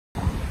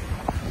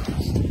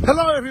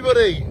Hello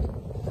everybody,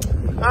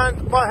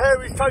 and my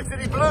hair is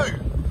totally blue,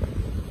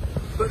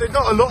 but there's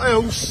not a lot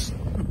else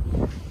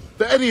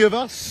that any of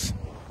us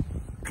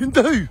can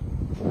do.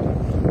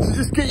 So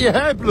just get your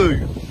hair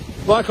blue,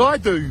 like I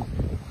do.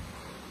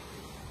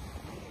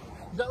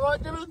 Is that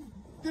right, Dylan?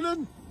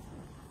 Dylan?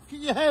 Get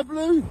your hair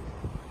blue?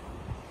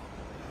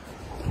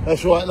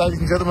 That's right, ladies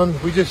and gentlemen,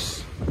 we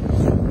just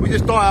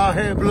dye our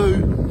hair blue.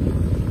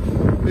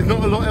 There's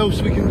not a lot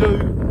else we can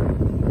do.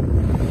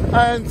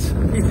 And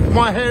if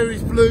my hair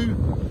is blue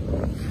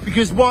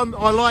because one,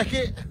 I like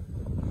it,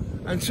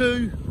 and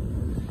two,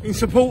 in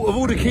support of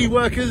all the key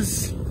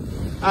workers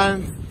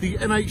and the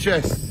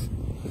NHS.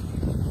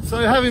 So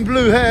having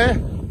blue hair,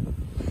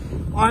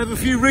 I have a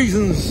few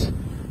reasons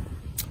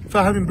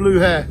for having blue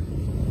hair.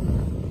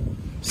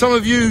 Some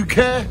of you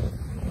care,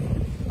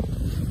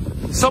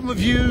 some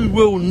of you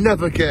will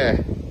never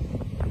care.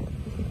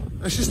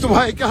 That's just the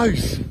way it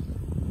goes.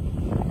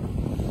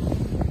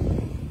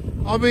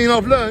 I mean,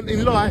 I've learnt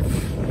in life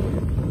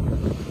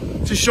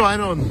to shine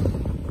on.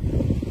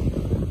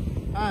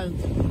 And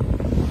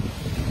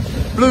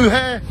blue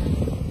hair.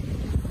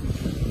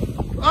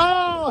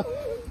 Oh!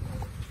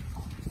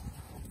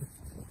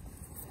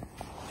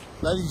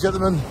 Ladies and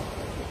gentlemen,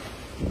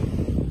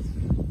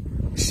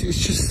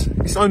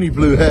 it's only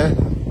blue hair.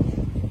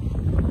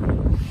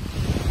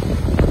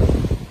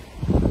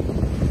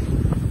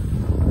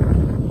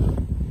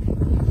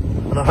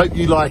 And I hope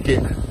you like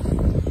it,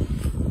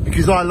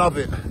 because I love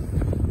it.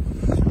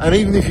 And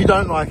even if you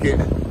don't like it,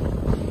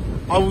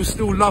 I will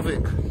still love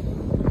it.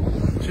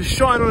 Just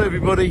shine on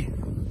everybody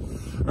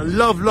and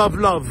love, love,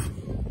 love.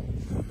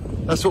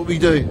 That's what we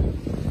do.